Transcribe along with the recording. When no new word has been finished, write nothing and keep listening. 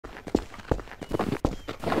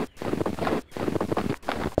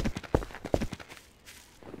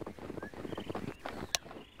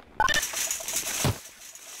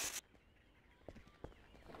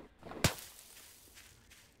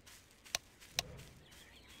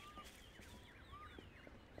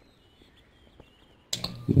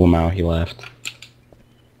Wow, he left.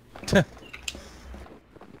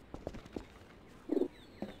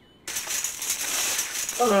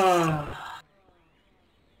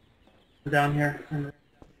 Down here.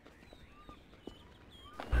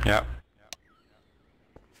 Yeah.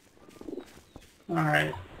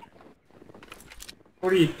 Alright.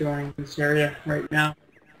 What are you doing in this area right now?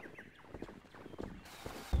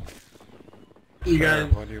 You Sir,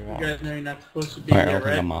 guys, what do you want? you guys know you're not supposed to be Alright, I here, don't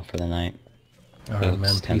think right? I'm off for the night. Alright,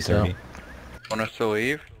 man, It's peace out. 10:30. Want us to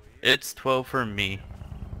leave? It's 12 for me.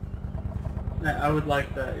 I would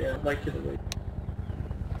like that, yeah, I'd like you to leave.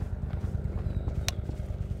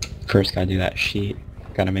 First gotta do that sheet.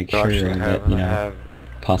 Gotta make You sure actually that, you know, have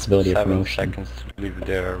possibility of 7 promotion. seconds to leave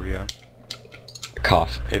the area.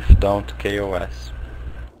 Cough. If don't, KOS.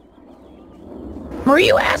 Were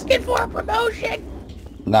you asking for a promotion?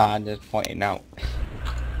 Nah, I'm just pointing out.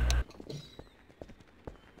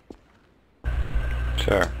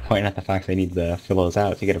 Sure. Pointing at the fact they need to fill those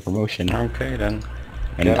out to get a promotion. Okay then.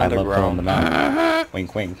 And Get I on the love filling ground. them out.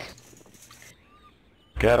 Wink wink.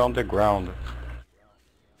 Get on the ground.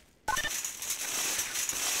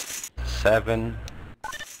 7,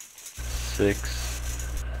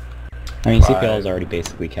 6, I mean, 5, CPL is already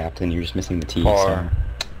basically capped and you're just missing the T, 4. so...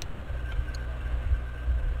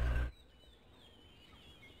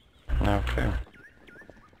 Okay.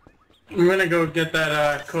 I'm gonna go get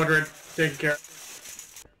that code red taken care of.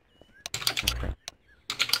 Okay.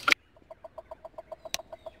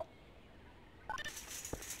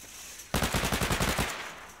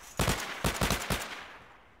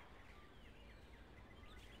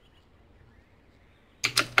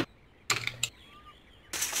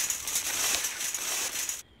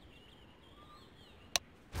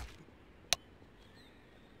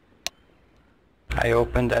 I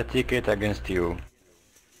opened a ticket against you.